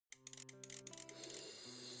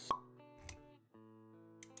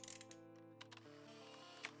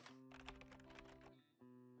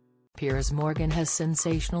Piers Morgan has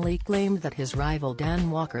sensationally claimed that his rival Dan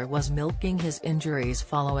Walker was milking his injuries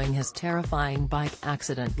following his terrifying bike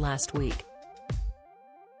accident last week.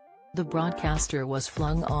 The broadcaster was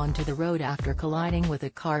flung onto the road after colliding with a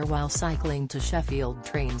car while cycling to Sheffield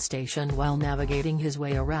train station while navigating his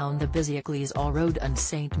way around the busy Ecclesall Road and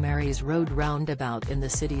St Mary's Road roundabout in the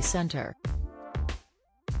city centre.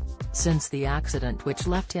 Since the accident, which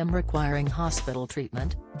left him requiring hospital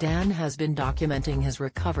treatment, Dan has been documenting his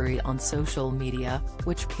recovery on social media,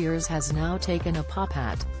 which Piers has now taken a pop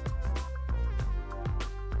at.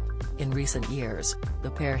 In recent years, the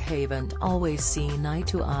pair haven't always seen eye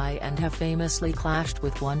to eye and have famously clashed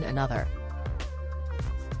with one another.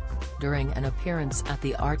 During an appearance at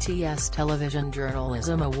the RTS Television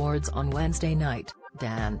Journalism Awards on Wednesday night,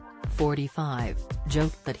 Dan, 45,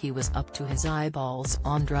 joked that he was up to his eyeballs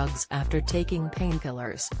on drugs after taking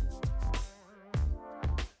painkillers.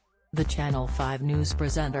 The Channel 5 news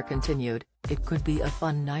presenter continued, "It could be a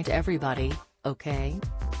fun night, everybody, okay?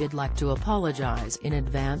 I'd like to apologize in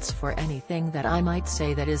advance for anything that I might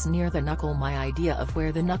say that is near the knuckle. My idea of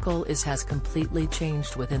where the knuckle is has completely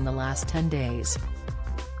changed within the last 10 days.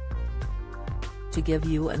 To give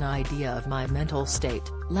you an idea of my mental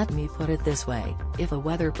state, let me put it this way, if a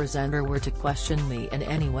weather presenter were to question me in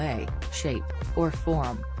any way, shape, or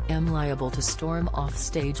form, I'm liable to storm off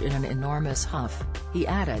stage in an enormous huff," he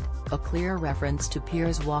added, a clear reference to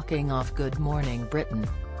Piers walking off Good Morning Britain.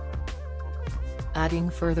 Adding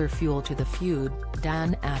further fuel to the feud,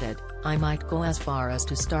 Dan added, "I might go as far as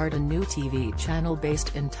to start a new TV channel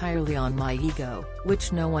based entirely on my ego,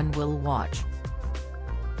 which no one will watch."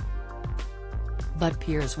 But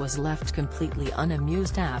Piers was left completely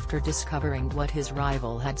unamused after discovering what his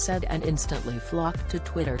rival had said and instantly flocked to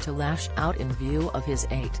Twitter to lash out in view of his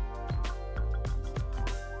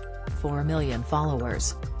 8.4 million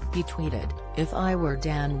followers. He tweeted, "If I were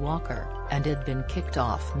Dan Walker, and had been kicked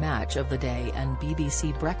off Match of the Day and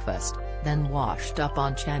BBC Breakfast, then washed up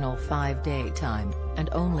on Channel 5 daytime, and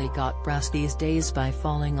only got press these days by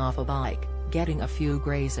falling off a bike, getting a few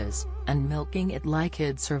grazes, and milking it like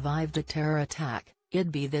he'd survived a terror attack,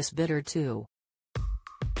 it'd be this bitter too."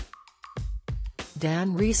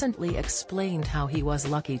 Dan recently explained how he was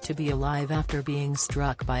lucky to be alive after being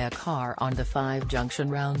struck by a car on the 5 Junction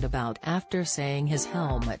roundabout after saying his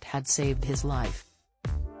helmet had saved his life.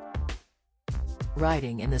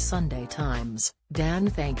 Writing in the Sunday Times, Dan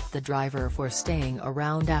thanked the driver for staying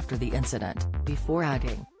around after the incident, before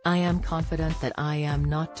adding, "I am confident that I am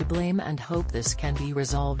not to blame and hope this can be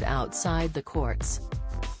resolved outside the courts.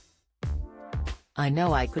 I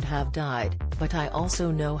know I could have died, but I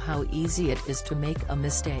also know how easy it is to make a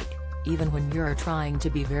mistake, even when you're trying to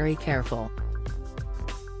be very careful."